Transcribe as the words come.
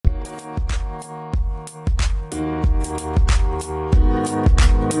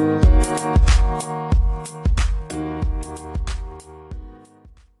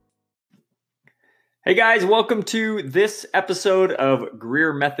Hey guys, welcome to this episode of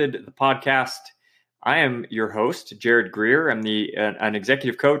Greer Method, the podcast. I am your host, Jared Greer. I'm an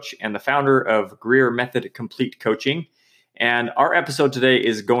executive coach and the founder of Greer Method Complete Coaching. And our episode today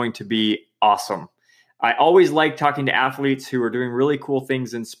is going to be awesome. I always like talking to athletes who are doing really cool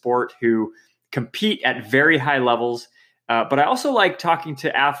things in sport, who compete at very high levels. But I also like talking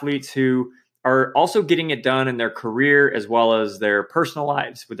to athletes who are also getting it done in their career as well as their personal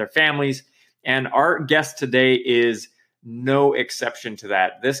lives with their families. And our guest today is no exception to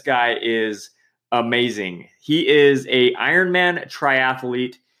that. This guy is amazing. He is a Ironman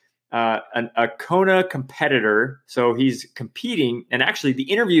triathlete, a Kona competitor. So he's competing, and actually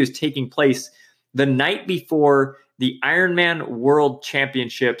the interview is taking place the night before the Ironman World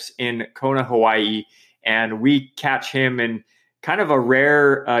Championships in Kona, Hawaii. And we catch him in kind of a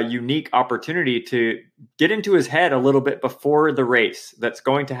rare, unique opportunity to get into his head a little bit before the race that's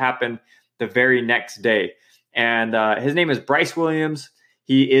going to happen the very next day. And his name is Brice Williams.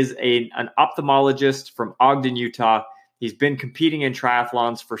 He is an ophthalmologist from Ogden, Utah. He's been competing in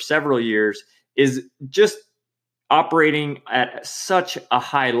triathlons for several years, is just operating at such a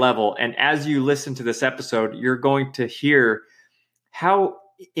high level. And as you listen to this episode, you're going to hear how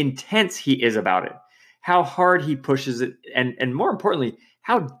intense he is about it, how hard he pushes it, and more importantly,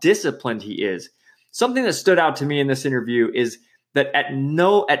 how disciplined he is. Something that stood out to me in this interview is that at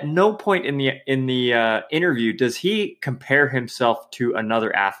no point in the interview does he compare himself to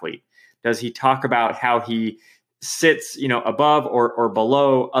another athlete. Does he talk about how he sits, above or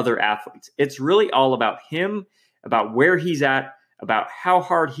below other athletes? It's really all about him, about where he's at, about how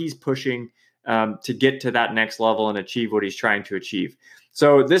hard he's pushing to get to that next level and achieve what he's trying to achieve.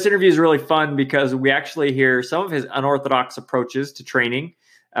 So this interview is really fun because we actually hear some of his unorthodox approaches to training,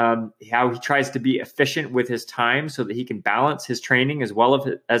 how he tries to be efficient with his time so that he can balance his training as well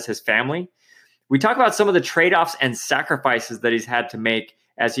as his family. We talk about some of the trade-offs and sacrifices that he's had to make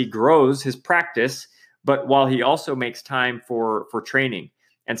as he grows his practice, but while he also makes time for training,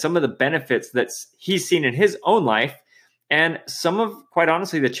 and some of the benefits that he's seen in his own life, and some of, quite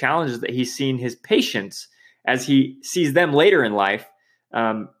honestly, the challenges that he's seen his patients as he sees them later in life,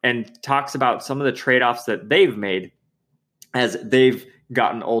 and talks about some of the trade-offs that they've made as they've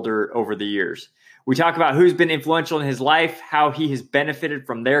gotten older over the years. We talk about who's been influential in his life, how he has benefited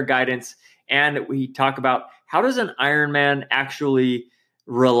from their guidance, and we talk about how does an Ironman actually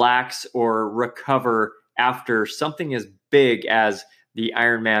relax or recover after something as big as the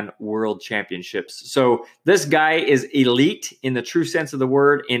Ironman World Championships. So this guy is elite in the true sense of the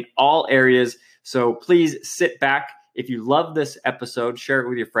word in all areas. So please sit back. If you love this episode, share it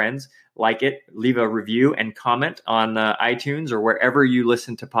with your friends, like it, leave a review and comment on iTunes or wherever you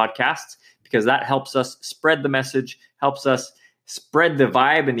listen to podcasts, because that helps us spread the message, helps us spread the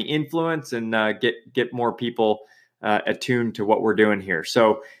vibe and the influence, and get more people attuned to what we're doing here.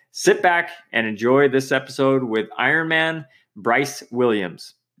 So sit back and enjoy this episode with Ironman Brice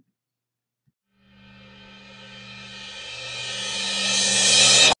Williams.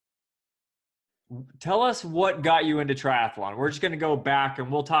 Tell us what got you into triathlon. We're just going to go back and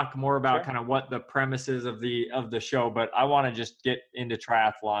we'll talk more about kind of what the premise is of the show, but I want to just get into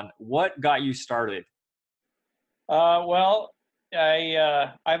triathlon. What got you started? I've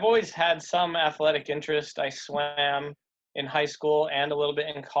always had some athletic interest. I swam in high school and a little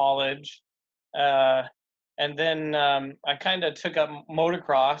bit in college. And then I kind of took up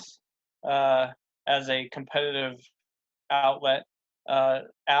motocross as a competitive outlet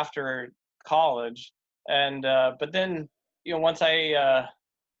after college. And but then, once I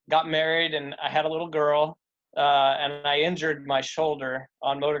got married and I had a little girl, and I injured my shoulder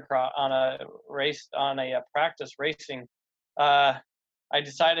on motocross on a practice racing, I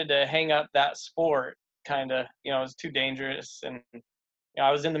decided to hang up that sport. Kind of, it was too dangerous, and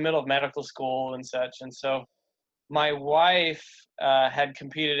I was in the middle of medical school and such. And so my wife had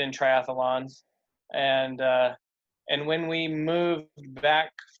competed in triathlons, and when we moved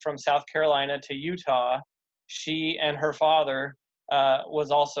back from South Carolina to Utah, she and her father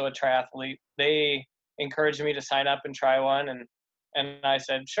was also a triathlete. They encouraged me to sign up and try one, and I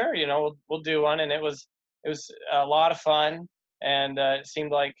said, sure, we'll do one. And it was a lot of fun, and it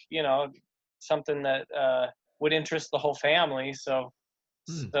seemed like something that would interest the whole family. So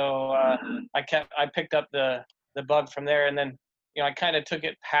I picked up the bug from there, and then I kind of took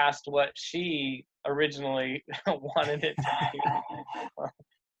it past what she originally wanted it to be.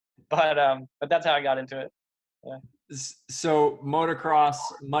 But that's how I got into it. Yeah. So motocross,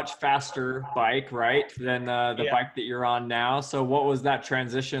 much faster bike, right, than the bike that you're on now. So what was that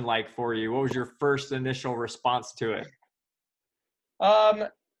transition like for you? What was your first initial response to it?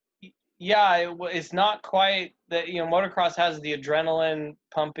 Yeah, it's not quite that, motocross has the adrenaline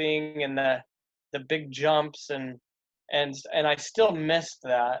pumping and the big jumps, and I still missed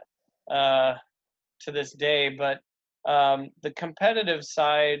that uh, to this day. But the competitive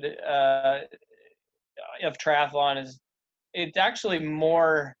side of triathlon is, it's actually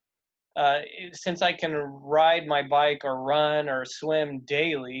more, since I can ride my bike or run or swim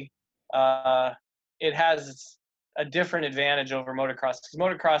daily, uh, it has a different advantage over motocross. Because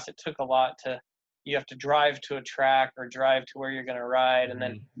motocross, it took a lot to, you have to drive to a track or drive to where you're going to ride, and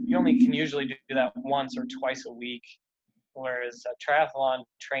then Mhm. you only can usually do that once or twice a week. Whereas triathlon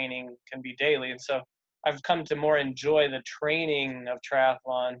training can be daily, and so I've come to more enjoy the training of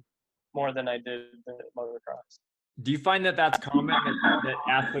triathlon more than I did the motocross. Do you find that that's common that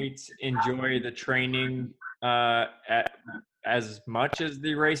athletes enjoy the training as much as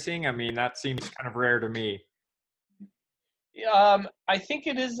the racing? I mean, that seems kind of rare to me. I think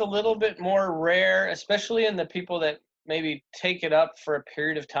it is a little bit more rare, especially in the people that maybe take it up for a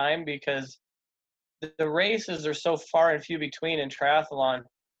period of time, because the races are so far and few between in triathlon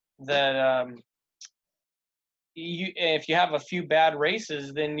that if you have a few bad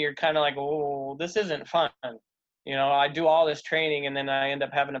races, then you're kind of like, oh, this isn't fun. I do all this training and then I end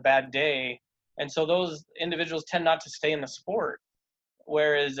up having a bad day. And so those individuals tend not to stay in the sport.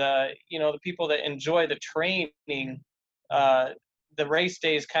 Whereas, the people that enjoy the training, uh, the race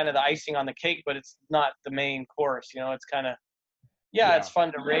day is kind of the icing on the cake, but it's not the main course. It's kind of, yeah, it's Yeah.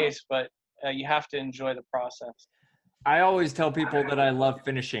 fun to race, but you have to enjoy the process. I always tell people that I love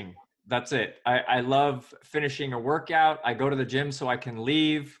finishing. That's it. I love finishing a workout. I go to the gym so I can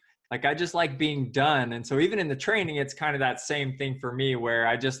leave. Like I just like being done. And so even in the training, it's kind of that same thing for me where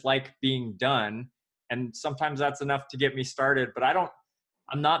I just like being done. And sometimes that's enough to get me started. But I'm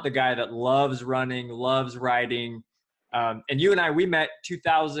not the guy that loves running, loves riding. And you and I, we met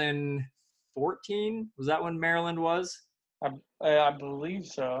 2014. Was that when Maryland was? I believe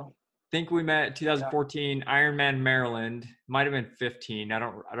so. Think we met Yeah. 2014 Ironman Maryland. Might have been 15. I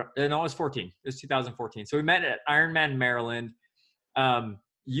don't. No, it was 14. It was 2014. So we met at Ironman Maryland.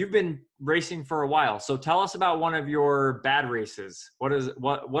 You've been racing for a while. So tell us about one of your bad races.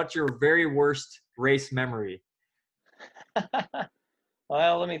 What's your very worst race memory?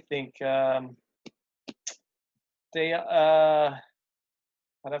 Well, let me think. They I'd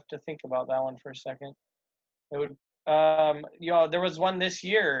have to think about that one for a second. It would there was one this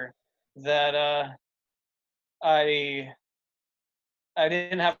year that I I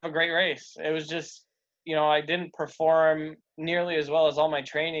didn't have a great race. It was just, I didn't perform nearly as well as all my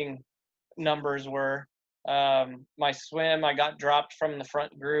training numbers were. My swim, I got dropped from the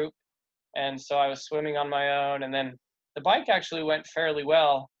front group, and so I was swimming on my own. And then the bike actually went fairly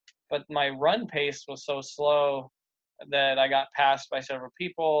well, but my run pace was so slow that I got passed by several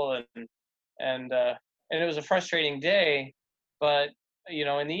people, and uh, and it was a frustrating day. But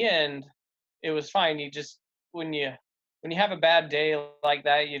in the end, it was fine. You just when you when you have a bad day like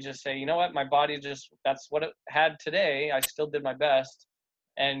that, you just say, you know what, my body just that's what it had today. I still did my best,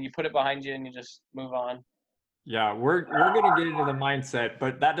 and you put it behind you, and you just move on. Yeah, we're gonna get into the mindset,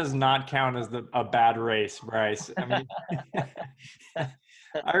 but that does not count as a bad race, Brice. I mean,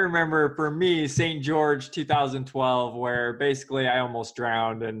 I remember for me St. George 2012, where basically I almost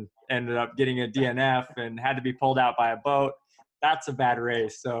drowned and ended up getting a DNF and had to be pulled out by a boat. That's a bad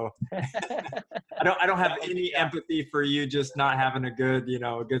race. So I don't have any Yeah, empathy for you just not having a good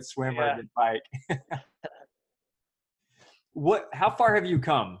swim or a yeah. good bike. How far have you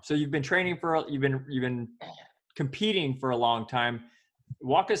come? So you've been competing for a long time.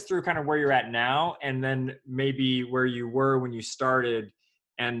 Walk us through kind of where you're at now and then maybe where you were when you started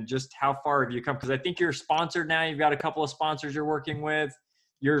and just how far have you come? Because I think you're sponsored now. You've got a couple of sponsors you're working with.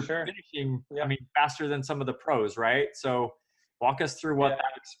 You're Sure. finishing, I Yep. mean, faster than some of the pros, right? So walk us through what Yeah.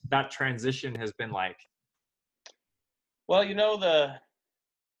 that transition has been like. Well,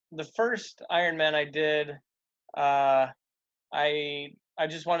 the first Ironman I did, uh, I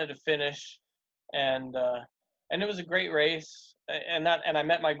just wanted to finish, and it was a great race, and I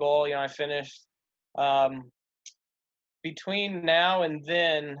met my goal. I finished. Um, Between now and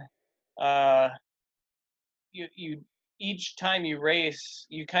then, uh, you each time you race,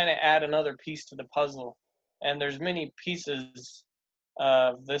 you kind of add another piece to the puzzle, and there's many pieces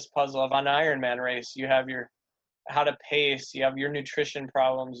of this puzzle of an Ironman race. You have your how to pace, you have your nutrition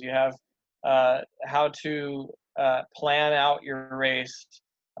problems, you have how to plan out your race,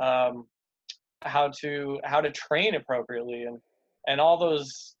 um, how to train appropriately, and all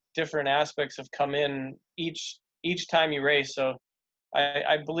those different aspects have come in each time you race. So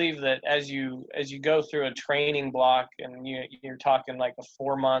I believe that as you go through a training block, and you're talking like a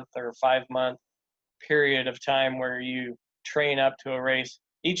 4 month or 5 month period of time where you train up to a race,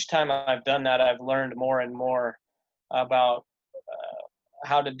 each time I've done that, I've learned more and more about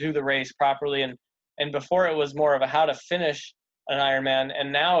how to do the race properly. And before it was more of a how to finish an Ironman,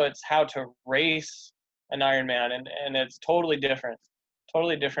 and now it's how to race an Ironman, and it's totally different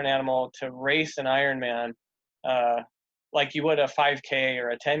animal to race an Ironman, like you would a 5K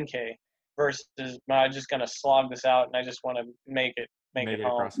or a 10K, versus I'm just gonna slog this out and I just want to make it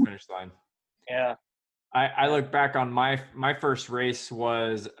home. Across the finish line. Yeah. I look back on my first race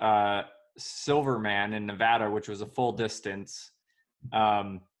was Silverman in Nevada, which was a full distance.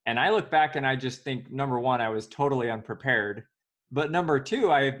 And I look back and I just think, number one, I was totally unprepared. But number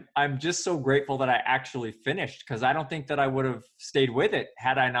two, I'm just so grateful that I actually finished, because I don't think that I would have stayed with it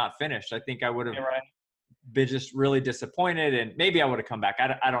had I not finished. I think I would have been just really disappointed, and maybe I would have come back.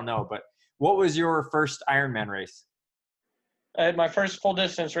 I don't know. But what was your first Ironman race? My first full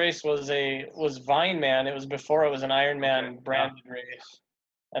distance race was Vineman. It was before it was an Ironman branded race,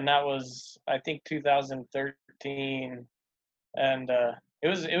 and that was, I think, 2013. And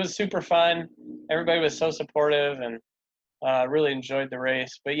it was super fun. Everybody was so supportive, and really enjoyed the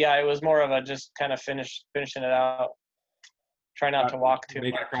race. But yeah, it was more of a just kind of finishing it out. Try not to walk too much.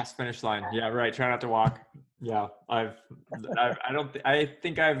 Make it across the finish line. Yeah, right. Try not to walk. Yeah, I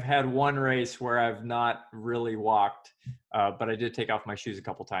think I've had one race where I've not really walked, but I did take off my shoes a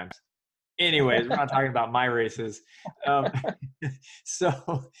couple times. Anyways, we're not talking about my races.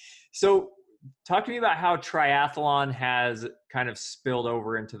 So talk to me about how triathlon has kind of spilled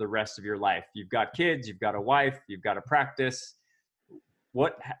over into the rest of your life. You've got kids, you've got a wife, you've got a practice.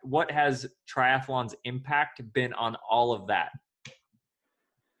 What has triathlon's impact been on all of that?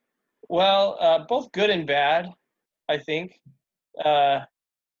 Well, both good and bad, I think,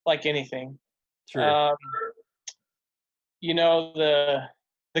 like anything. Sure. You know,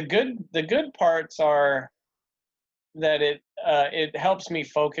 the good parts are that it helps me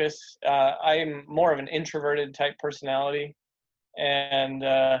focus. I'm more of an introverted type personality, and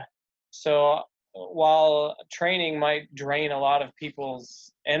so while training might drain a lot of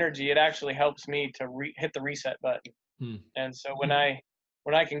people's energy, it actually helps me to hit the reset button. And so when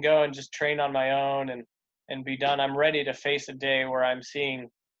I can go and just train on my own and be done, I'm ready to face a day where I'm seeing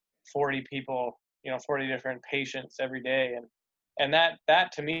 40 people, 40 different patients every day. And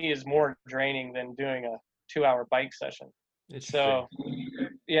that to me is more draining than doing a 2-hour bike session. So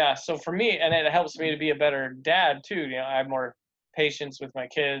yeah, so for me, and it helps me to be a better dad too. I have more patience with my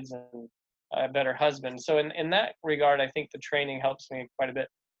kids and a better husband. So in that regard, I think the training helps me quite a bit.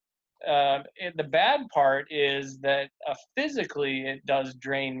 The bad part is that physically it does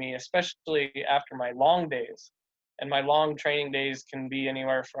drain me, especially after my long days. And my long training days can be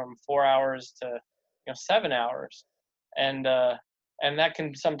anywhere from 4 hours to 7 hours, and that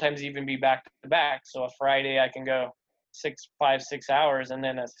can sometimes even be back to back. So a Friday I can go 6 hours, and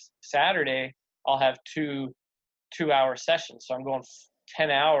then a Saturday I'll have two 2-hour sessions. So I'm going 10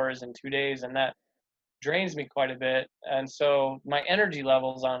 hours in 2 days, and that drains me quite a bit. And so my energy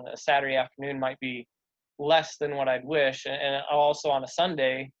levels on a Saturday afternoon might be less than what I'd wish. And also on a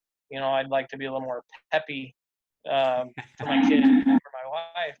Sunday, I'd like to be a little more peppy for my kids and for my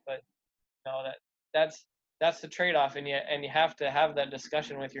wife. But that's the trade-off, and you have to have that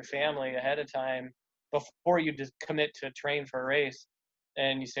discussion with your family ahead of time before you just commit to train for a race.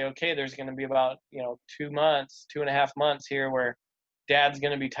 And you say, okay, there's going to be about 2.5 months here where Dad's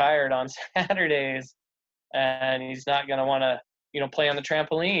going to be tired on Saturdays, and he's not going to want to play on the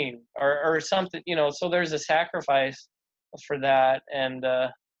trampoline or something. So there's a sacrifice for that. And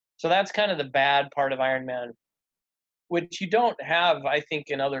so that's kind of the bad part of Ironman, which you don't have, I think,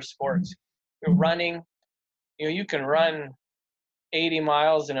 in other sports. Running, you can run 80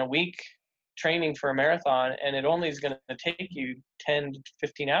 miles in a week training for a marathon, and it only is going to take you 10 to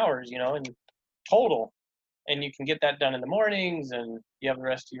 15 hours, in total. And you can get that done in the mornings, and you have the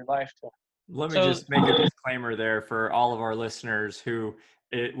rest of your life to. Let me just make a disclaimer there for all of our listeners who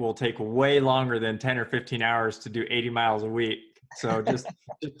it will take way longer than 10 or 15 hours to do 80 miles a week. So just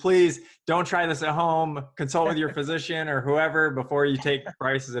please don't try this at home. Consult with your physician or whoever before you take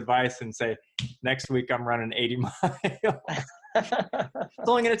Brice's advice and say, next week I'm running 80 miles. It's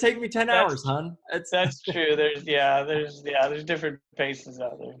only going to take me 10 hours, hon. That's true. There's different paces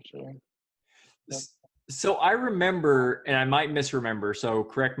out there. Sure. So I remember, and I might misremember, so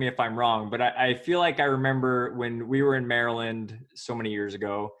correct me if I'm wrong, but I feel like I remember when we were in Maryland so many years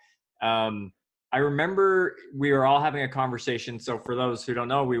ago, I remember we were all having a conversation. So for those who don't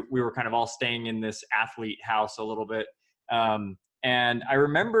know, we were kind of all staying in this athlete house a little bit. And I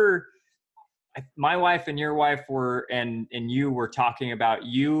remember my wife and your wife were, and you were talking about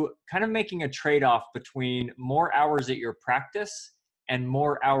you kind of making a trade-off between more hours at your practice and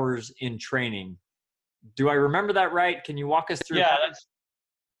more hours in training. Do I remember that right? Can you walk us through? Yeah,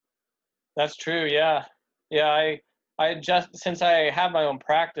 that's true. Yeah. Yeah. I just, since I have my own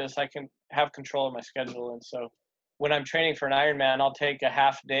practice, I can have control of my schedule. And so when I'm training for an Ironman, I'll take a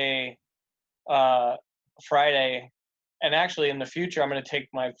half day, Friday. And actually in the future, I'm going to take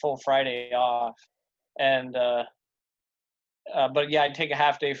my full Friday off. And, but yeah, I'd take a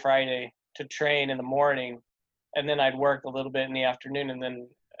half day Friday to train in the morning, and then I'd work a little bit in the afternoon, and then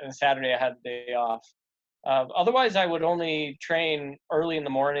on Saturday I had the day off. Otherwise, I would only train early in the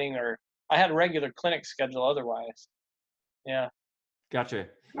morning, or I had a regular clinic schedule otherwise. Yeah. Gotcha.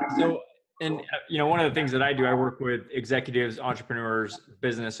 So, and one of the things that I do, I work with executives, entrepreneurs,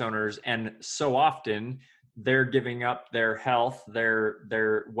 business owners, and so often they're giving up their health,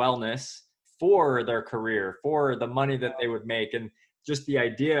 their wellness for their career, for the money that they would make. And just the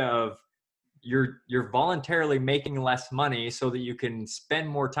idea of you're voluntarily making less money so that you can spend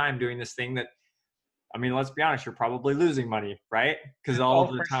more time doing this thing that, I mean, let's be honest, you're probably losing money, right? Because all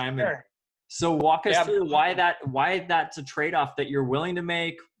of the time. Sure. And so walk us Yeah. through why that's a trade-off that you're willing to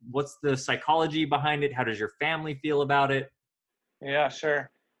make. What's the psychology behind it? How does your family feel about it? Yeah,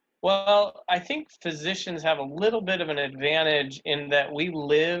 sure. Well, I think physicians have a little bit of an advantage in that we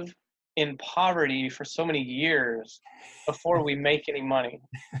live in poverty for so many years before we make any money.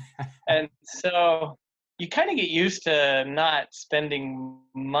 And so you kind of get used to not spending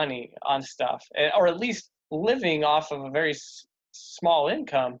money on stuff, or at least living off of a very small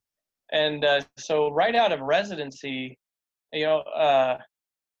income. And so right out of residency, you know, uh,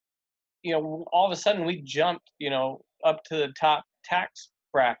 all of a sudden we jumped, up to the top tax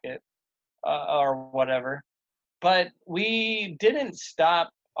bracket, or whatever. But we didn't stop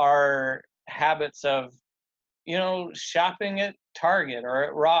our habits of, shopping at Target or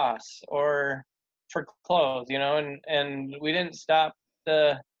at Ross or for clothes, and we didn't start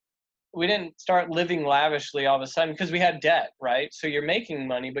living lavishly all of a sudden because we had debt, right? So you're making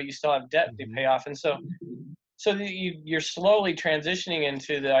money, but you still have debt to pay off. And so you're slowly transitioning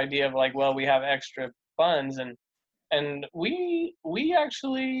into the idea of like, well, we have extra funds, and we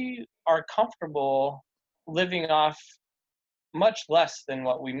actually are comfortable living off much less than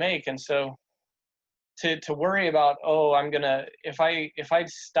what we make. And so to worry about, oh, I'm gonna, if I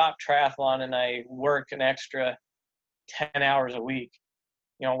stop triathlon and I work an extra 10 hours a week,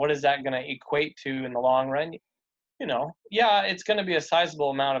 what is that going to equate to in the long run? Yeah, it's going to be a sizable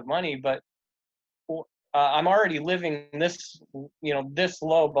amount of money, but I'm already living this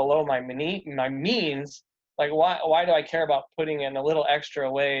low below my means. Like, why do I care about putting in a little extra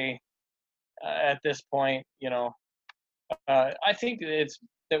away at this point? I think it's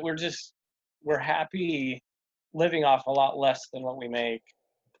that we're happy living off a lot less than what we make.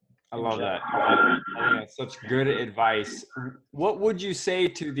 I love that. I think that's such good advice. What would you say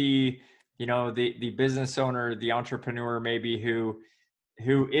to the business owner, the entrepreneur maybe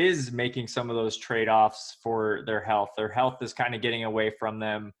who is making some of those trade-offs for their health? Their health is kind of getting away from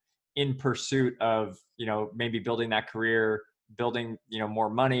them in pursuit of, maybe building that career, building, more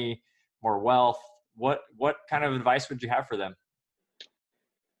money, more wealth. What kind of advice would you have for them?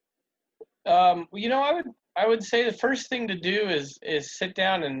 I would say the first thing to do is sit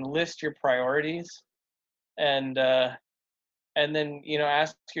down and list your priorities, and then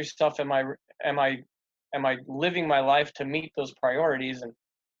ask yourself, am I living my life to meet those priorities,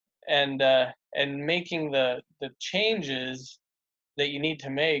 and making the changes that you need to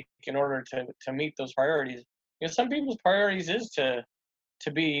make in order to meet those priorities. Some people's priorities is to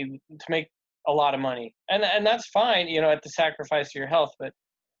make a lot of money, and that's fine, at the sacrifice of your health. But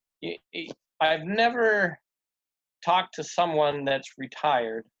I've never talked to someone that's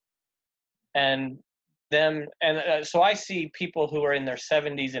retired and so I see people who are in their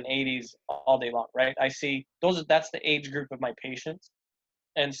 70s and 80s all day long, right? I see that's the age group of my patients.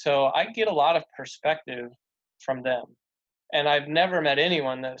 And so I get a lot of perspective from them. And I've never met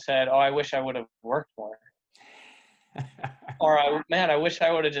anyone that said, oh, I wish I would have worked more. Or, I wish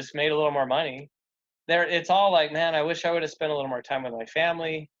I would have just made a little more money. It's all like, man, I wish I would have spent a little more time with my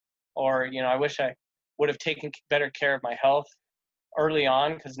family. Or, I wish I would have taken better care of my health early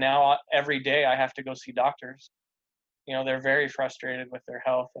on, because now every day I have to go see doctors. They're very frustrated with their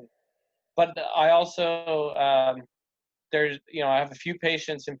health. But I also, I have a few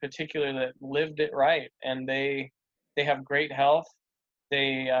patients in particular that lived it right, and they have great health.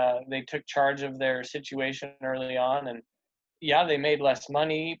 They took charge of their situation early on, and yeah, they made less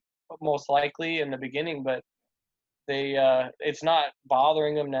money most likely in the beginning, but it's not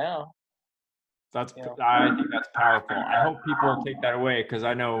bothering them now. I think that's powerful. I hope people take that away, because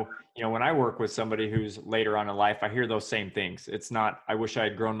I know, when I work with somebody who's later on in life, I hear those same things. It's not, I wish I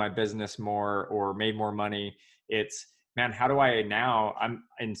had grown my business more or made more money. It's, man, how do I now,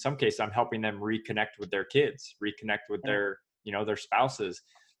 in some cases, I'm helping them reconnect with their kids, reconnect with their, their spouses,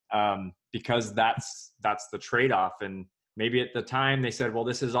 because that's the trade-off. And maybe at the time they said, well,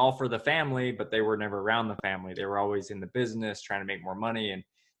 this is all for the family, but they were never around the family. They were always in the business trying to make more money. And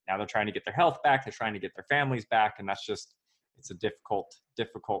now they're trying to get their health back. They're trying to get their families back. And that's just, it's a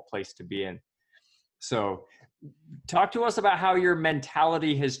difficult place to be in. So talk to us about how your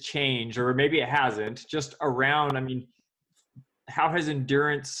mentality has changed, or maybe it hasn't, just around, how has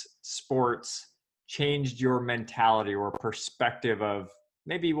endurance sports changed your mentality or perspective of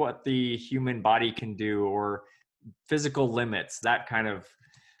maybe what the human body can do, or physical limits, that kind of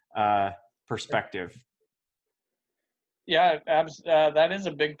perspective? Yeah, that is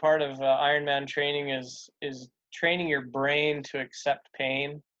a big part of Ironman training is training your brain to accept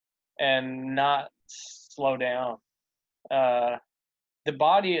pain and not slow down. The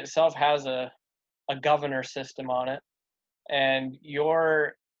body itself has a governor system on it, and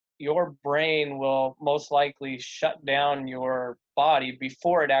your brain will most likely shut down your body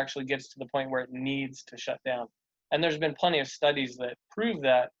before it actually gets to the point where it needs to shut down. And there's been plenty of studies that prove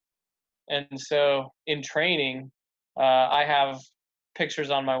that. And so in training, I have pictures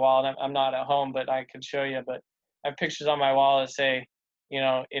on my wall, and I'm not at home, but I could show you. But I have pictures on my wall that say,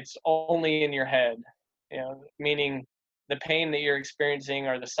 it's only in your head, meaning the pain that you're experiencing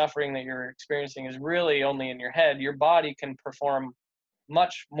or the suffering that you're experiencing is really only in your head. Your body can perform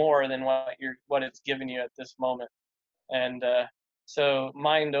much more than what it's given you at this moment. And so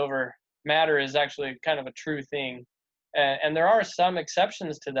mind over matter is actually kind of a true thing. And there are some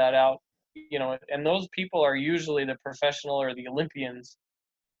exceptions to that and those people are usually the professional or the Olympians,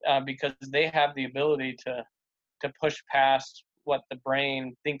 because they have the ability to push past what the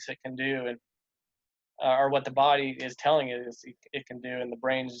brain thinks it can do, and or what the body is telling it can do, and the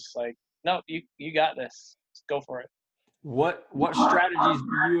brain's just like, no, you got this, just go for it. What strategies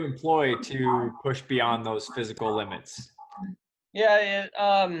do you employ to push beyond those physical limits? Yeah,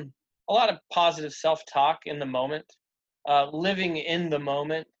 a lot of positive self-talk in the moment, living in the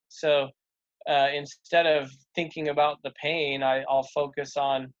moment. So instead of thinking about the pain, I'll focus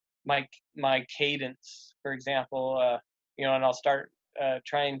on my cadence, for example, and I'll start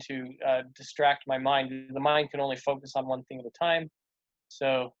trying to distract my mind. The mind can only focus on one thing at a time.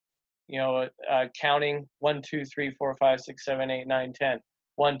 So, counting 1, 2, 3, 4, 5, 6, 7, 8, 9, 10.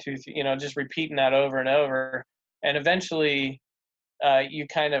 1, 2, 3, just repeating that over and over. And eventually you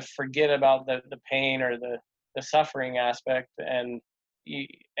kind of forget about the pain or the suffering aspect, and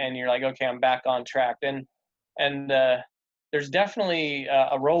you're like, okay, I'm back on track. And there's definitely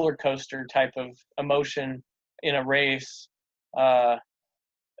a roller coaster type of emotion in a race,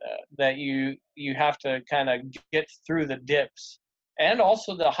 that you have to kind of get through the dips and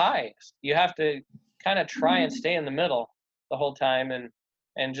also the highs. You have to kind of try and stay in the middle the whole time,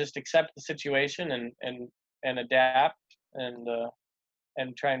 and just accept the situation, and adapt, and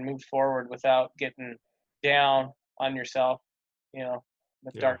try and move forward without getting down on yourself,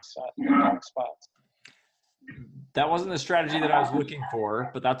 with dark spots. That wasn't the strategy that I was looking for,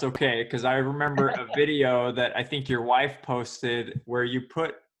 but that's okay, because I remember a video that I think your wife posted where you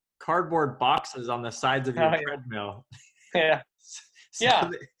put cardboard boxes on the sides of your treadmill. Yeah.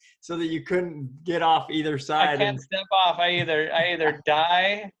 So that you couldn't get off either side. I can't step off. I either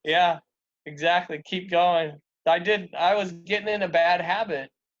die. Yeah, exactly. Keep going. I was getting in a bad habit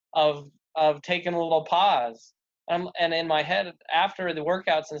of taking a little pause. And in my head after the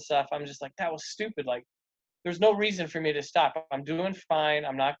workouts and stuff, I'm just like, that was stupid. Like, there's no reason for me to stop. I'm doing fine.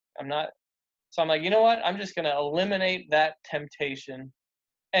 I'm not. So I'm like, you know what? I'm just going to eliminate that temptation.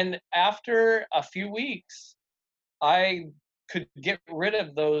 And after a few weeks, I could get rid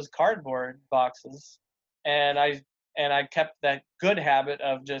of those cardboard boxes, and I kept that good habit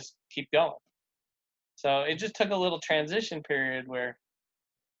of just keep going. So it just took a little transition period where,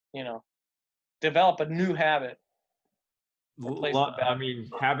 develop a new habit.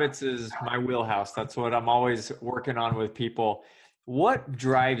 Habits is my wheelhouse. That's what I'm always working on with people. What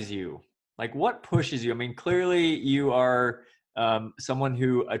drives you? Like, what pushes you? Clearly you are someone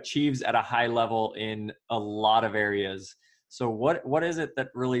who achieves at a high level in a lot of areas. So what is it that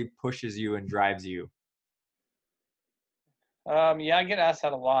really pushes you and drives you? Yeah, I get asked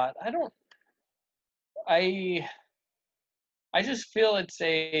that a lot. I just feel it's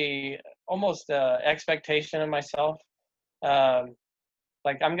almost a expectation of myself.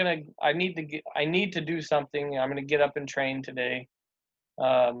 like I need to do something. I'm gonna get up and train today.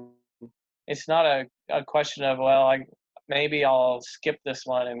 Um, it's not a question of, well, maybe I'll skip this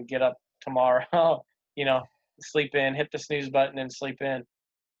one and get up tomorrow. you know, sleep in, hit the snooze button and sleep in.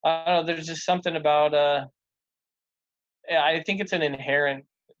 I don't know. There's just something about yeah, I think it's an inherent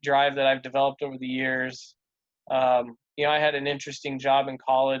drive that I've developed over the years. I had an interesting job in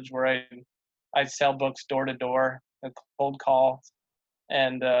college where I'd sell books door to door, a cold call,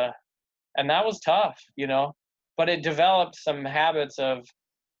 and that was tough, but it developed some habits of,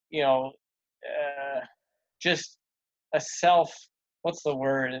 you know, just a self. What's the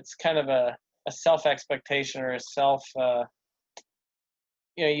word? It's kind of a self expectation or a self.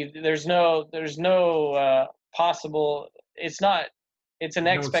 There's no possible. It's not. It's an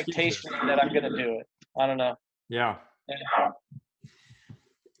No excuses. expectation that I'm going to do it. I don't know. Yeah. Yeah.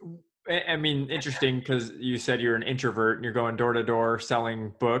 I mean, interesting because you said you're an introvert and you're going door to door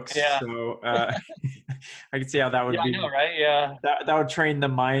selling books. Yeah. So I can see how that would Yeah, I be. know, right? Yeah. That would train the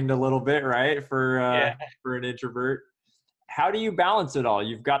mind a little bit, right? For Yeah. an introvert. How do you balance it all?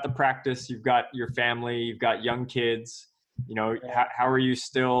 You've got the practice, you've got your family, you've got young kids. Yeah. How are you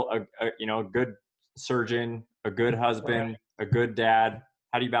still a good surgeon, a good husband, Right. a good dad?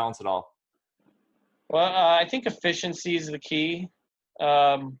 How do you balance it all? Well, I think efficiency is the key.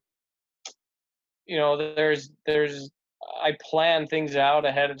 Um, I plan things out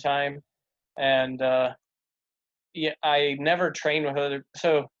ahead of time, and yeah, I never train with other.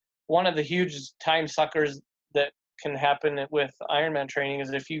 So one of the huge time suckers that can happen with Ironman training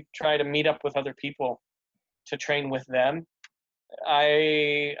is if you try to meet up with other people to train with them.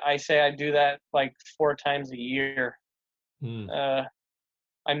 I say I do that like 4 times a year. Mm. Uh,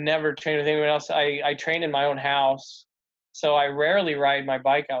 I never train with anyone else. I train in my own house, so I rarely ride my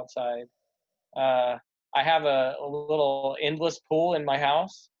bike outside. Uh, I have a little endless pool in my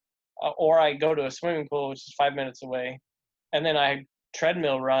house, or I go to a swimming pool, which is 5 minutes away, and then I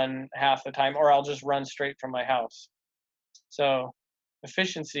treadmill run half the time, or I'll just run straight from my house. So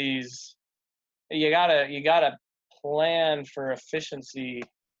efficiencies, you gotta plan for efficiency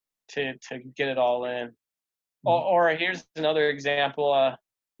to get it all in. Or here's another example.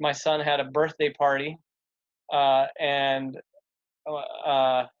 My son had a birthday party, and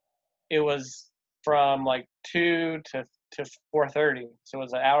uh, it was from like 2 to 4:30, so it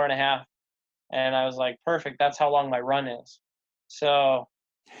was an hour and a half. And I was like, perfect. That's how long my run is. So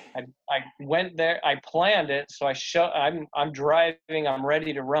I went there. I planned it. So I'm driving. I'm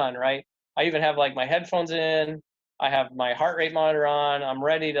ready to run. Right. I even have like my headphones in. I have my heart rate monitor on. I'm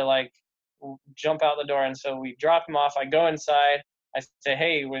ready to like jump out the door. And so we drop him off. I go inside. I say,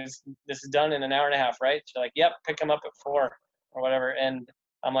 hey, this is done in an hour and a half, right? So like, yep, pick him up at 4 or whatever. And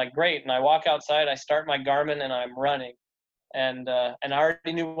I'm like, great. And I walk outside. I start my Garmin and I'm running. And I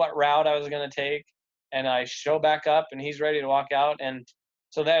already knew what route I was going to take. And I show back up, and he's ready to walk out. And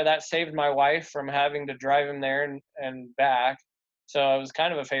so that saved my wife from having to drive him there and back. So it was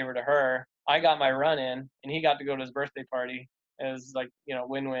kind of a favor to her. I got my run in, and he got to go to his birthday party. It was like,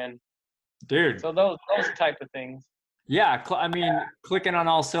 win-win. Dude. So those type of things. Yeah, I mean, clicking on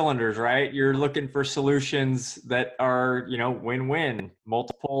all cylinders, right? You're looking for solutions that are, win-win,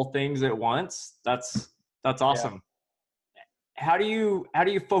 multiple things at once. That's Yeah. awesome. How do you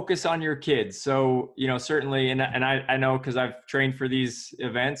focus on your kids? So, certainly, and I know because I've trained for these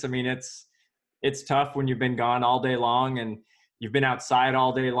events. I mean, it's tough when you've been gone all day long and you've been outside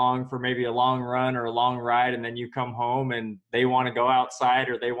all day long for maybe a long run or a long ride, and then you come home and they want to go outside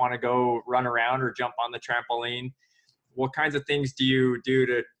or they want to go run around or jump on the trampoline. What kinds of things do you do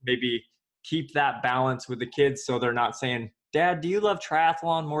to maybe keep that balance with the kids so they're not saying, Dad, do you love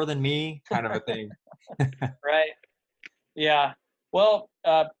triathlon more than me? Kind of a thing. Right. Yeah. Well,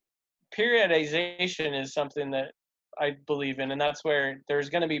 periodization is something that I believe in, and that's where there's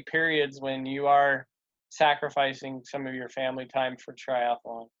going to be periods when you are sacrificing some of your family time for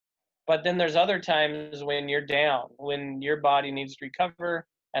triathlon. But then there's other times when you're down, when your body needs to recover,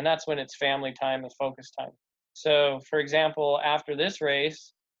 and that's when it's family time and focus time. So, for example, after this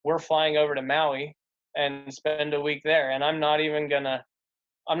race, we're flying over to Maui and spend a week there, and I'm not even gonna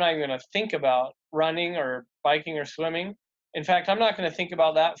think about running or biking or swimming. In fact, I'm not gonna think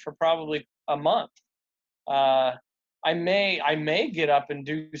about that for probably a month. Uh, I may get up and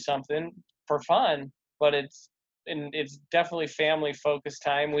do something for fun, but it's definitely family focused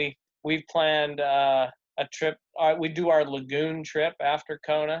time. We've planned a trip. We do our lagoon trip after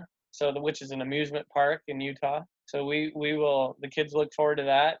Kona, which is an amusement park in Utah. So the kids look forward to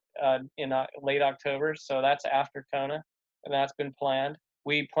that in late October. So that's after Kona, and that's been planned.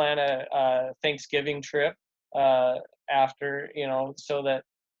 We plan a Thanksgiving trip after, so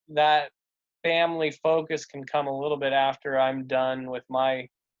that family focus can come a little bit after I'm done with my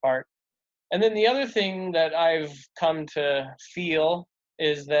part. And then the other thing that I've come to feel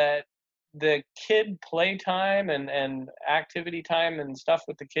is that the kid playtime and activity time and stuff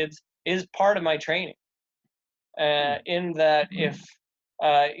with the kids is part of my training. In that, if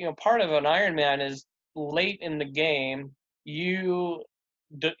part of an Ironman is late in the game, you're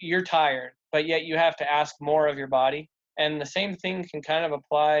tired, but yet you have to ask more of your body, and the same thing can kind of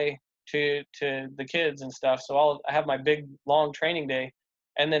apply to the kids and stuff. So I have my big long training day,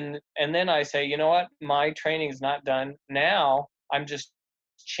 and then I say, you know what, my training is not done. Now I'm just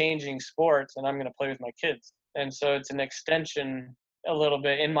changing sports, and I'm going to play with my kids. And so it's an extension a little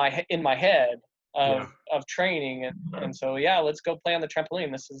bit in my head of training, and so let's go play on the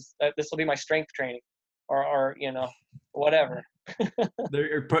trampoline. This will be my strength training, or whatever.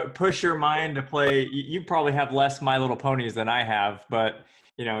 Push your mind to play. You probably have less My Little Ponies than I have, but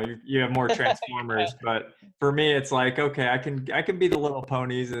you have more Transformers. But for me, it's like, okay, I can be the little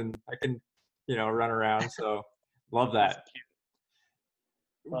ponies, and I can run around. So love that.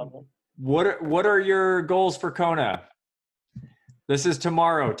 Love it. What are your goals for Kona? This is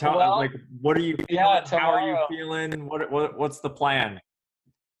tomorrow. What are you feeling? Yeah, how are you feeling? What's the plan?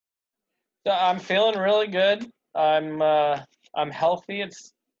 So I'm feeling really good. I'm healthy.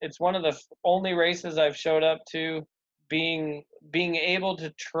 It's one of the only races I've showed up to being able to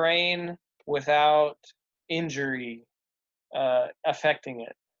train without injury affecting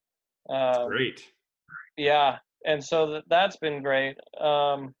it. Great. Yeah, and so that's been great.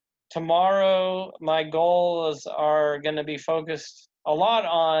 Tomorrow, my goals are going to be focused a lot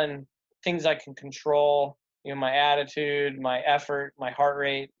on things I can control. My attitude, my effort, my heart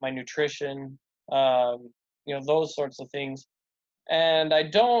rate, my nutrition. Those sorts of things. And I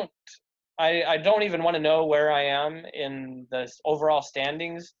don't even want to know where I am in the overall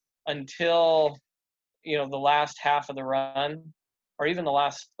standings until the last half of the run, or even the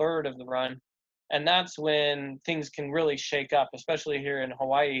last third of the run. And that's when things can really shake up, especially here in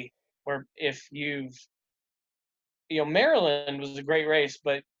Hawaii, where if Maryland was a great race,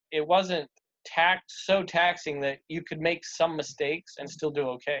 but it wasn't so taxing that you could make some mistakes and still do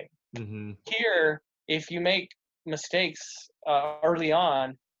okay. Mm-hmm. Here, if you make mistakes early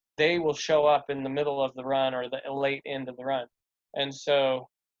on, they will show up in the middle of the run or the late end of the run. And so,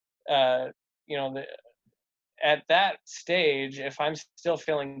 at that stage, if I'm still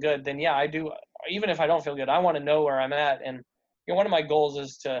feeling good, then I do. Even if I don't feel good, I want to know where I'm at. And one of my goals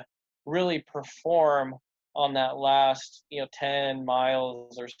is to really perform on that last 10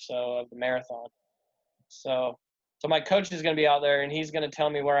 miles or so of the marathon. So my coach is going to be out there, and he's going to tell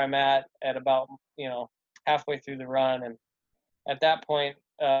me where I'm at about halfway through the run. And at that point,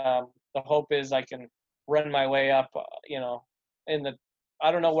 the hope is I can run my way up.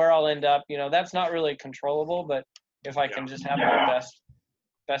 I don't know where I'll end up. That's not really controllable, but if I can just have my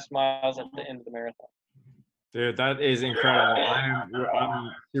best miles at the end of the marathon. Dude, that is incredible.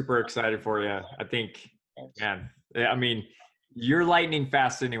 I'm super excited for you. I think, man, I mean, you're lightning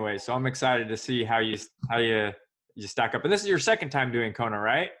fast anyway, so I'm excited to see how you stack up. And this is your second time doing Kona,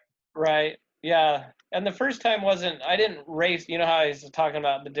 right? Right. Yeah. And the first time I didn't race. You know how I was talking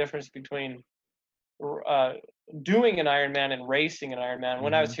about the difference between doing an Ironman and racing an Ironman. Mm-hmm.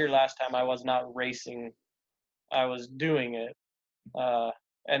 When I was here last time, I was not racing. I was doing it.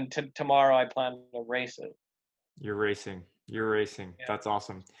 And tomorrow I plan to race it. You're racing. Yeah. That's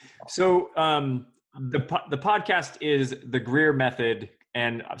awesome. So the podcast is the Greer Method.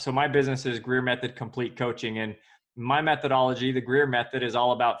 And so my business is Greer Method Complete Coaching. And my methodology, the Greer Method, is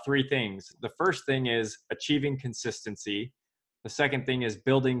all about three things. The first thing is achieving consistency. The second thing is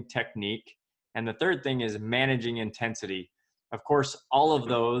building technique. And the third thing is managing intensity. Of course, all of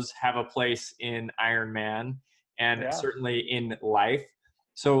those have a place in Ironman and certainly in life.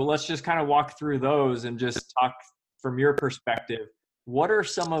 So let's just kind of walk through those and just talk from your perspective. What are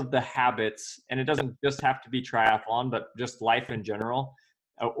some of the habits, and it doesn't just have to be triathlon, but just life in general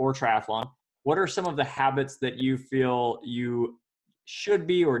or triathlon. What are some of the habits that you feel you should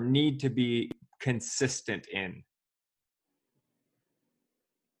be or need to be consistent in?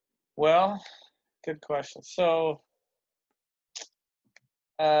 Well, good question. So,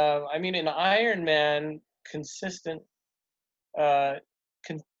 in Ironman, consistent,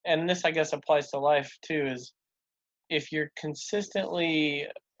 and this I guess applies to life too, is if you're consistently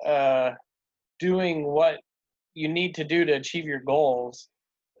doing what you need to do to achieve your goals,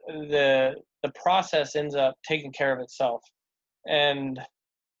 the process ends up taking care of itself. And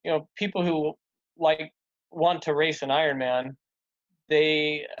people who want to race an Ironman,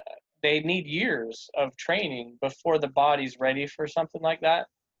 they they need years of training before the body's ready for something like that.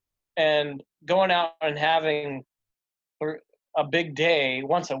 And going out and having a big day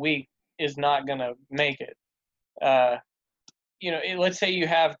once a week is not going to make it. Let's say you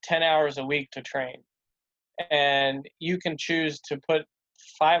have 10 hours a week to train, and you can choose to put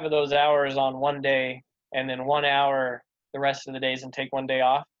 5 of those hours on one day and then 1 hour the rest of the days and take one day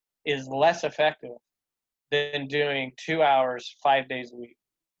off, is less effective than doing 2 hours 5 days a week.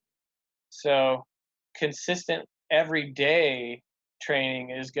 So consistent everyday training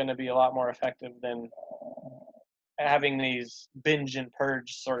is going to be a lot more effective than having these binge and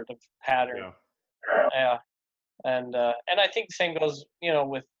purge sort of pattern. Yeah. And I think the same goes,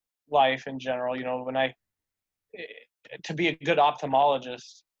 with life in general. To be a good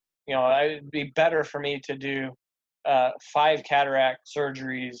ophthalmologist, it'd be better for me to do 5 cataract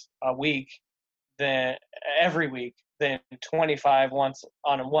surgeries a week than every week than 25 once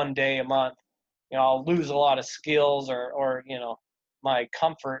on one day a month. I'll lose a lot of skills, or my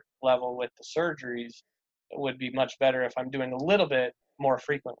comfort level with the surgeries would be much better if I'm doing a little bit more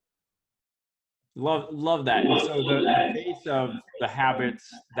frequently. Love that. And so the base of the habits,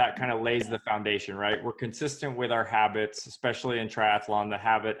 that kind of lays the foundation, right? We're consistent with our habits, especially in triathlon, the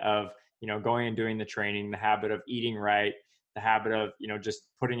habit of, going and doing the training, the habit of eating right, the habit of, just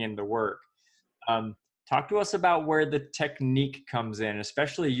putting in the work. Talk to us about where the technique comes in,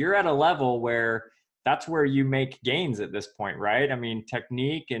 especially you're at a level where that's where you make gains at this point, right? I mean,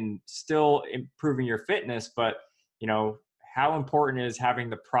 technique and still improving your fitness, but, how important is having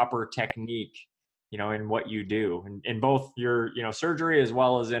the proper technique, in what you do, in both your, surgery as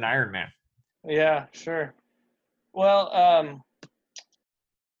well as in Ironman? Yeah, sure. Well,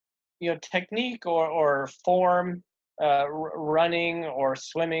 technique or form, running or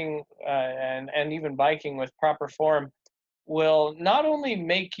swimming, and even biking with proper form will not only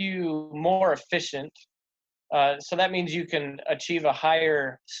make you more efficient, so that means you can achieve a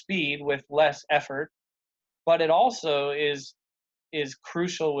higher speed with less effort, but it also is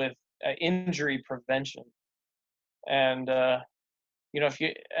crucial with injury prevention. And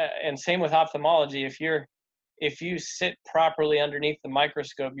and same with ophthalmology. If you sit properly underneath the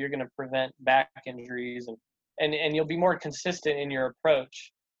microscope, you're going to prevent back injuries, and you'll be more consistent in your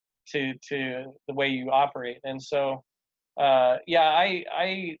approach to the way you operate. And so,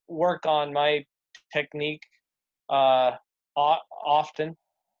 I work on my technique often,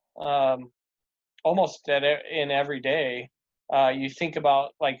 almost in every day. You think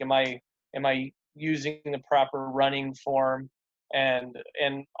about, like, am I using the proper running form, and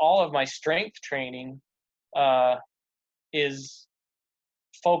all of my strength training is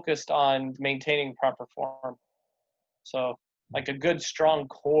focused on maintaining proper form. So, like, a good strong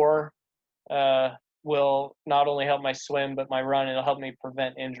core will not only help my swim, but my run. It'll help me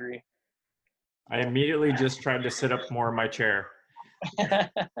prevent injury. I immediately just tried to sit up more in my chair. I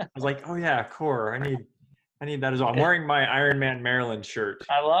was like, oh yeah, core. I need that as well. I'm wearing my Ironman Maryland shirt.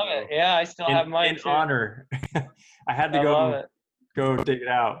 I love it. Yeah, I still have mine in too. honor. I had to go dig it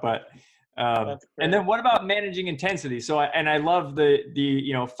out, but and then what about managing intensity? So I love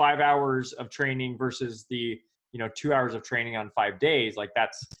the 5 hours of training versus the 2 hours of training on 5 days. Like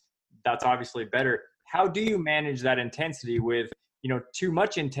that's obviously better. How do you manage that intensity with too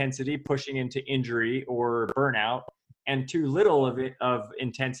much intensity pushing into injury or burnout, and too little of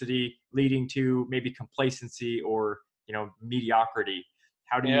intensity leading to maybe complacency or mediocrity?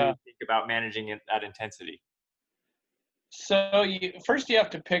 How do you think about managing that intensity? So first you have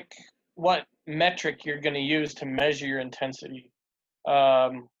to pick what metric you're going to use to measure your intensity.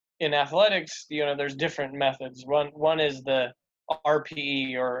 In athletics, there's different methods. One is the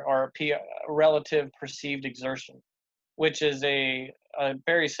RPE, or relative perceived exertion, which is a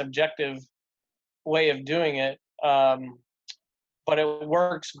very subjective way of doing it, but it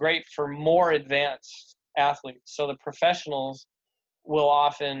works great for more advanced athletes. So the professionals will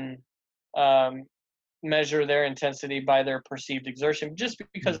often measure their intensity by their perceived exertion, just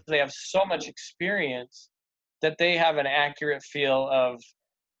because they have so much experience that they have an accurate feel of,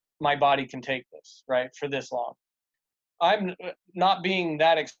 my body can take this, right, for this long. I'm not being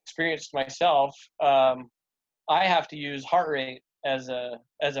that experienced myself. I have to use heart rate as a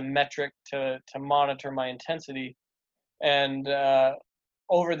metric to monitor my intensity. And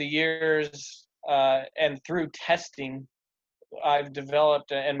over the years, and through testing, I've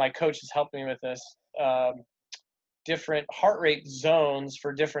developed, and my coach has helped me with this, different heart rate zones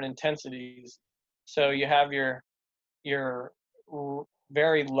for different intensities. So you have your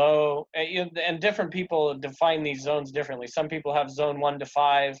very low, and different people define these zones differently. Some people have zone 1 to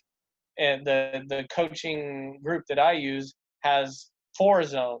 5, and the coaching group that I use has 4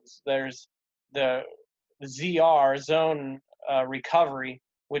 zones. There's the ZR, zone recovery,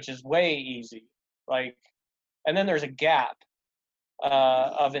 which is way easy. And then there's a gap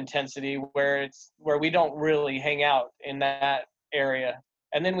of intensity where we don't really hang out in that area.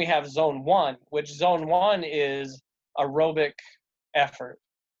 And then we have zone 1, which zone 1 is aerobic effort.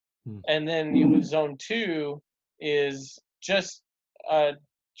 And then zone 2 is just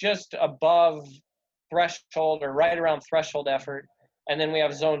above threshold or right around threshold effort. And then we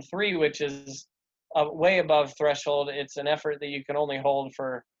have zone 3, which is way above threshold. It's an effort that you can only hold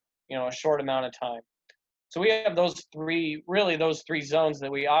for, a short amount of time. So we have those three zones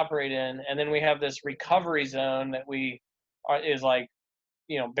that we operate in. And then we have this recovery zone that is like,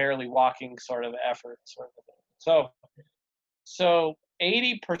 barely walking sort of effort sort of thing. So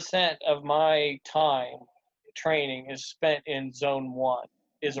 80% of my time training is spent in zone 1,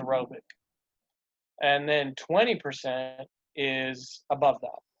 is aerobic. And then 20% is above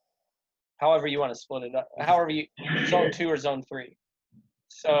that. However you want to split it up. Zone 2 or zone 3.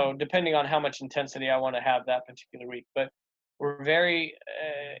 So depending on how much intensity I want to have that particular week. But we're very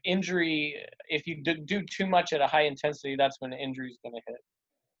injury. If you do too much at a high intensity, that's when injury is going to hit.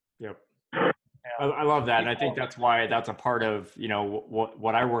 Yep. Yeah. I love that. And I think that's why that's a part of,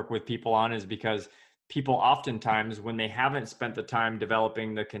 what I work with people on, is because people oftentimes, when they haven't spent the time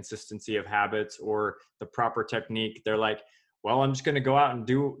developing the consistency of habits or the proper technique, they're like, well, I'm just going to go out and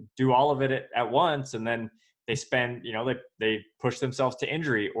do all of it at once. And then they spend, they push themselves to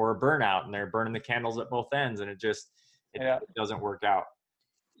injury or burnout, and they're burning the candles at both ends. And it doesn't work out.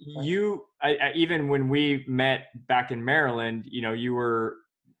 Even when we met back in Maryland, you were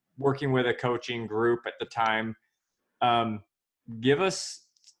working with a coaching group at the time. Give us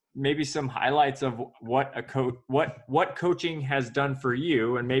maybe some highlights of what coaching has done for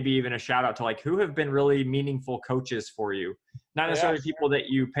you, and maybe even a shout out to like who have been really meaningful coaches for you. Not necessarily people that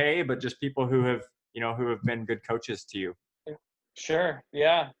you pay, but just people who have been good coaches to you. Sure.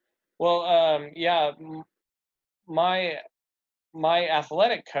 Yeah. Well, my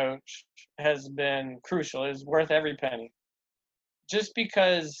athletic coach has been crucial. Is worth every penny. Just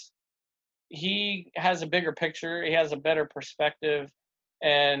because he has a bigger picture, he has a better perspective,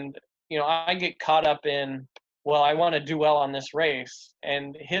 and I get caught up in, well, I want to do well on this race,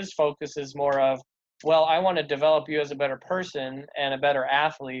 and his focus is more of, well, I want to develop you as a better person and a better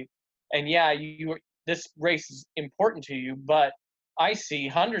athlete, and this race is important to you, but I see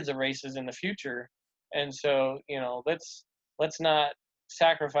hundreds of races in the future, and so let's not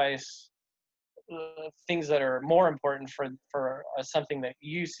sacrifice things that are more important for something that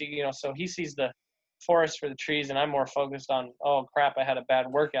you see. So he sees the forest for the trees, and I'm more focused on, oh crap, I had a bad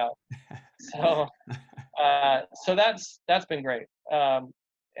workout. So that's been great. And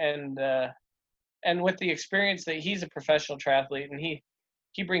with the experience that he's a professional triathlete, and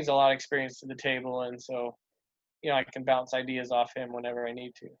he brings a lot of experience to the table, and so I can bounce ideas off him whenever I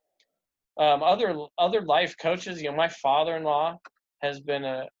need to. Other life coaches, my father-in-law has been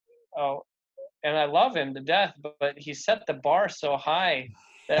and I love him to death, but he set the bar so high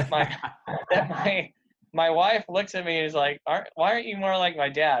that my wife looks at me and is like, why aren't you more like my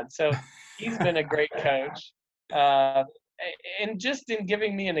dad? So he's been a great coach, and just in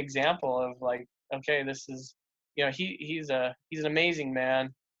giving me an example of like, okay, this is, he's an amazing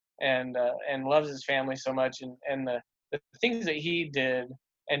man, and loves his family so much, and the things that he did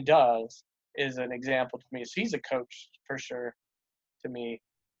and does is an example to me. So he's a coach for sure to me.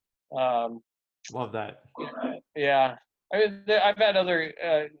 Love that. Yeah. I've had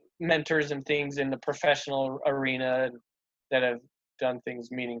other mentors and things in the professional arena that have done things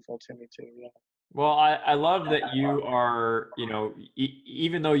meaningful to me too. Yeah. Well, I love that you are,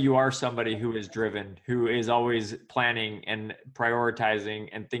 even though you are somebody who is driven, who is always planning and prioritizing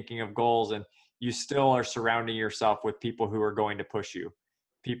and thinking of goals, and you still are surrounding yourself with people who are going to push you,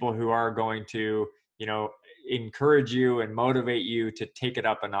 people who are going to, encourage you and motivate you to take it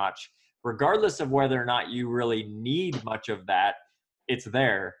up a notch, regardless of whether or not you really need much of that. It's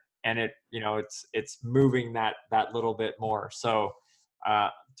there, and it's moving that little bit more. So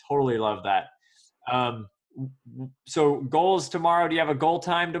totally love that. So goals tomorrow, do you have a goal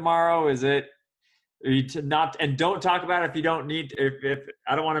time tomorrow? Is it not, and don't talk about it if you don't need, if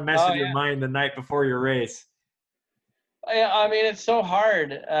I don't want to mess with your mind the night before your race. I mean, it's so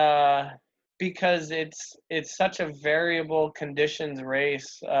hard because it's such a variable conditions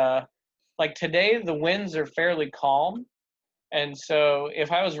race. Like today, the winds are fairly calm, and so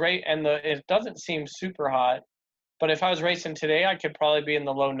if I was it doesn't seem super hot, but if I was racing today, I could probably be in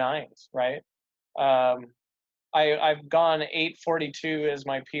the low 9s, right? I've gone 8:42 as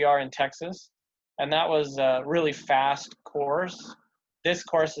my PR in Texas, and that was a really fast course. this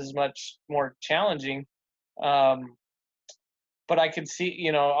course is much more challenging. But I could see,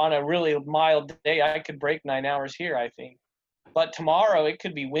 on a really mild day, I could break 9 hours here, I think. But tomorrow it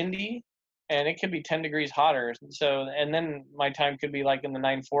could be windy and it could be 10 degrees hotter. So, and then my time could be like in the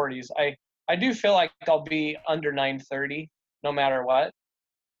 940s. I do feel like I'll be under 930 no matter what.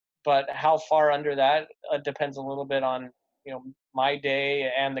 But how far under that depends a little bit on, my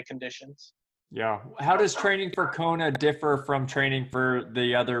day and the conditions. Yeah. How does training for Kona differ from training for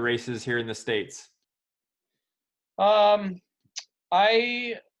the other races here in the States?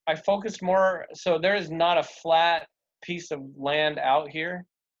 I focused more. So there is not a flat piece of land out here,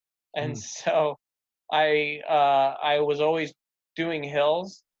 and so I was always doing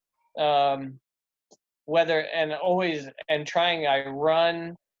hills, I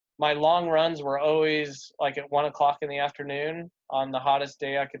run. My long runs were always like at 1 o'clock in the afternoon on the hottest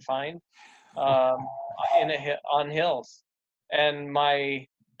day I could find, on hills, and my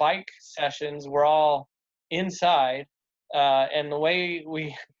bike sessions were all inside. And the way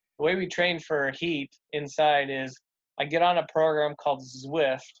we train for heat inside is I get on a program called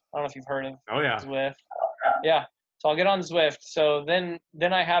Zwift. I don't know if you've heard of Zwift. Yeah. So I'll get on Zwift. So then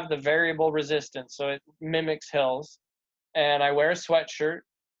I have the variable resistance. So it mimics hills. And I wear a sweatshirt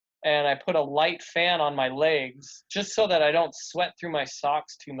and I put a light fan on my legs just so that I don't sweat through my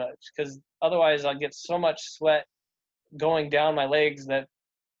socks too much, because otherwise I'll get so much sweat going down my legs that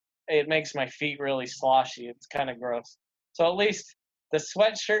it makes my feet really sloshy. It's kind of gross. So at least the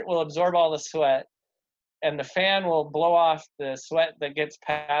sweatshirt will absorb all the sweat and the fan will blow off the sweat that gets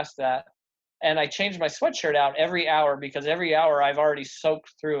past that. And I change my sweatshirt out every hour, because every hour I've already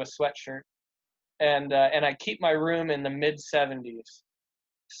soaked through a sweatshirt. And I keep my room in the mid 70s.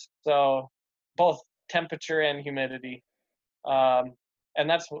 So both temperature and humidity. And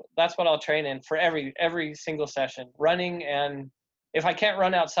that's what I'll train in for every single session, running. And if I can't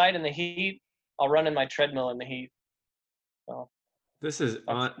run outside in the heat, I'll run in my treadmill in the heat. So this is,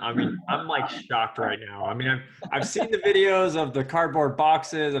 I mean, I'm like shocked right now. I mean, I've seen the videos of the cardboard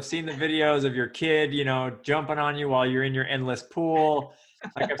boxes. I've seen the videos of your kid, jumping on you while you're in your endless pool.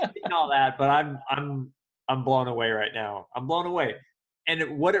 Like, I've seen all that, but I'm blown away right now. I'm blown away.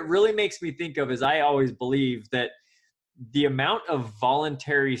 And what it really makes me think of is, I always believe that the amount of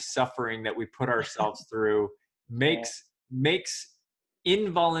voluntary suffering that we put ourselves through makes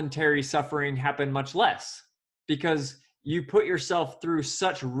involuntary suffering happen much less, because you put yourself through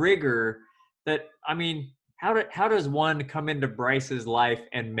such rigor that, I mean, how does one come into Brice's life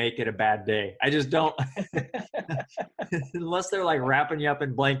and make it a bad day? I just don't. Unless they're like wrapping you up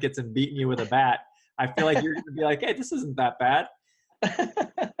in blankets and beating you with a bat, I feel like you're going to be like, hey, this isn't that bad.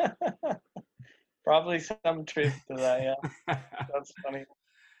 Probably some truth to that, yeah. That's funny.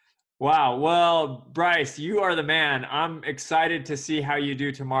 Wow. Well, Brice, you are the man. I'm excited to see how you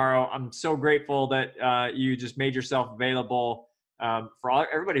do tomorrow. I'm so grateful that you just made yourself available for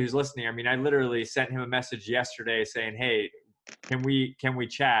everybody who's listening. I mean, I literally sent him a message yesterday saying, hey, can we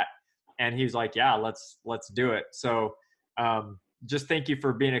chat? And he was like, yeah, let's do it. So just thank you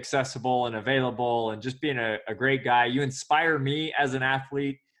for being accessible and available and just being a great guy. You inspire me as an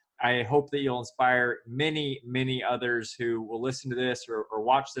athlete. I hope that you'll inspire many, many others who will listen to this or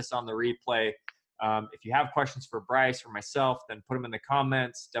watch this on the replay. If you have questions for Brice or myself, then put them in the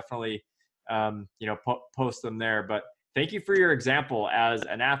comments. Definitely, post them there. But thank you for your example as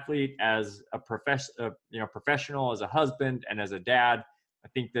an athlete, as a professional, as a husband, and as a dad. I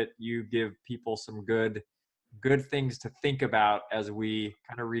think that you give people some good things to think about as we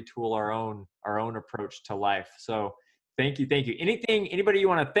kind of retool our own approach to life. So thank you. Anybody you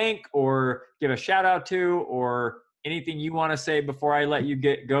want to thank or give a shout out to, or anything you want to say before I let you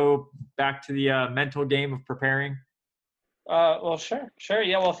go back to the mental game of preparing? Well, sure.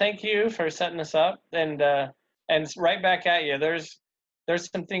 Yeah. Well, thank you for setting this up, and right back at you. There's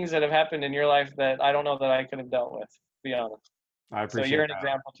some things that have happened in your life that I don't know that I could have dealt with, to be honest. I appreciate So you're an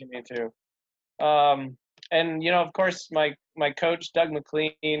example to me too. And of course, my coach Doug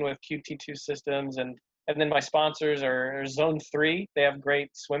McLean with QT2 Systems, and then my sponsors are Zone 3. They have great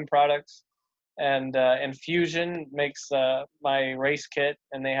swim products, and Fusion makes my race kit,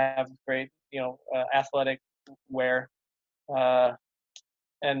 and they have great athletic wear.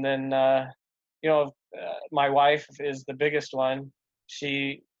 And then my wife is the biggest one.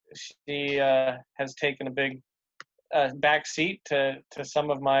 She has taken a big back seat to some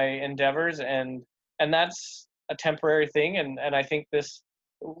of my endeavors, and that's a temporary thing, and I think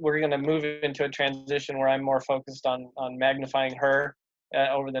we're going to move into a transition where I'm more focused on magnifying her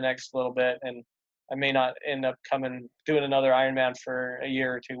over the next little bit, and I may not end up doing another Ironman for a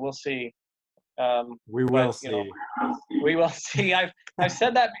year or two. We'll see. We will but see. We will see. I've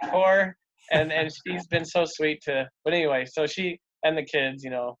said that before, and she's been so sweet but anyway, so she and the kids,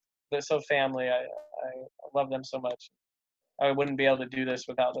 they're so family. I love them so much. I wouldn't be able to do this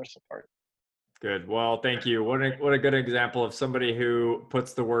without their support. Good. Well, thank you. What a good example of somebody who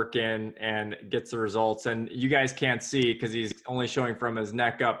puts the work in and gets the results. And you guys can't see because he's only showing from his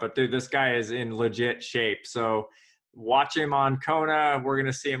neck up, but dude, this guy is in legit shape. So watch him on Kona. We're going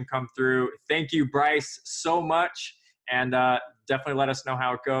to see him come through. Thank you, Brice, so much. And definitely let us know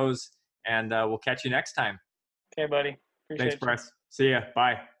how it goes. And we'll catch you next time. Okay, buddy. Appreciate Thanks, Brice. See ya.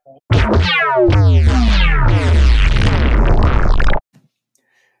 Bye.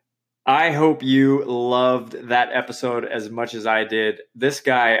 I hope you loved that episode as much as I did. This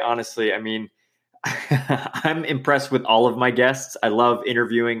guy, honestly, I mean, I'm impressed with all of my guests. I love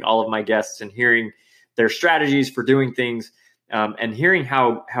interviewing all of my guests and hearing their strategies for doing things, and hearing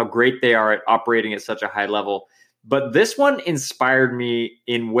how great they are at operating at such a high level. But this one inspired me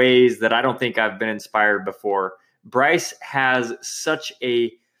in ways that I don't think I've been inspired before. Brice has such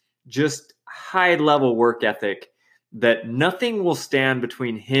a just high level work ethic that nothing will stand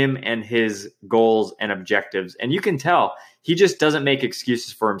between him and his goals and objectives. And you can tell he just doesn't make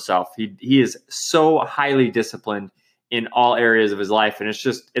excuses for himself. He is so highly disciplined in all areas of his life. And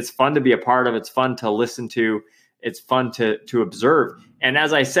it's fun to be a part of. It's fun to listen to. It's fun to observe. And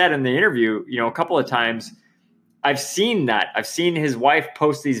as I said in the interview, a couple of times, I've seen that. I've seen his wife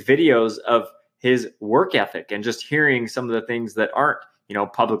post these videos of his work ethic and just hearing some of the things that aren't,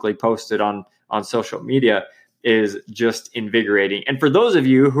 publicly posted on social media is just invigorating. And for those of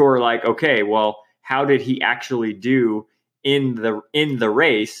you who are like, okay, well, how did he actually do in the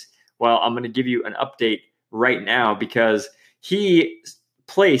race? Well, I'm going to give you an update right now because he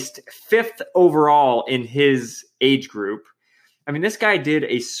placed 5th overall in his age group. I mean, this guy did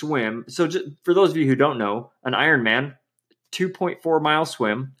a swim. So just for those of you who don't know, an Ironman, 2.4 mile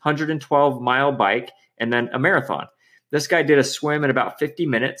swim, 112 mile bike, and then a marathon. This guy did a swim in about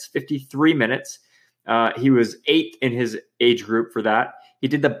 53 minutes. He was 8th in his age group for that. He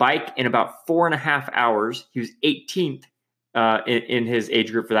did the bike in about 4.5 hours. He was 18th in his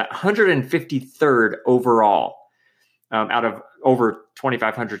age group for that. 153rd overall out of over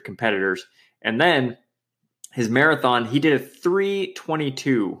 2,500 competitors. And then his marathon, he did a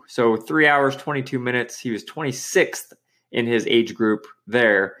 3:22. So 3 hours, 22 minutes. He was 26th in his age group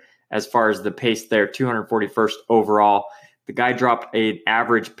there as far as the pace there, 241st overall. The guy dropped an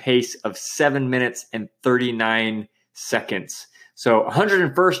average pace of 7 minutes and 39 seconds. So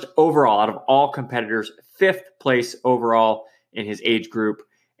 101st overall out of all competitors, 5th place overall in his age group,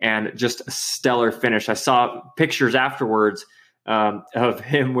 and just a stellar finish. I saw pictures afterwards of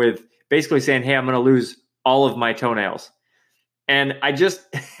him with basically saying, hey, I'm going to lose all of my toenails. And I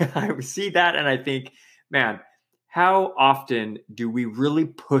see that and I think, man, how often do we really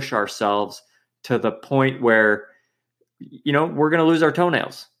push ourselves to the point where we're going to lose our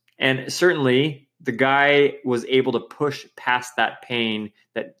toenails? And certainly the guy was able to push past that pain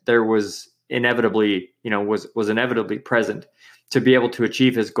that there was inevitably, was inevitably present to be able to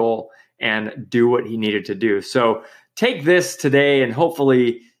achieve his goal and do what he needed to do. So take this today and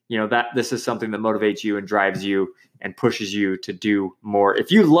hopefully, that this is something that motivates you and drives you and pushes you to do more. If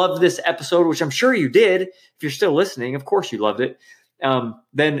you loved this episode, which I'm sure you did, if you're still listening, of course you loved it.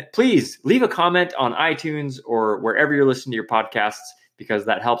 Then please leave a comment on iTunes or wherever you're listening to your podcasts, because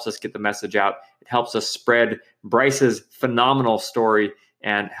that helps us get the message out. It helps us spread Brice's phenomenal story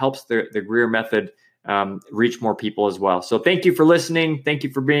and helps the Greer method reach more people as well. So thank you for listening. Thank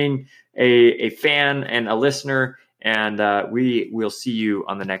you for being a fan and a listener. And we will see you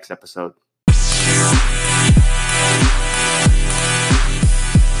on the next episode.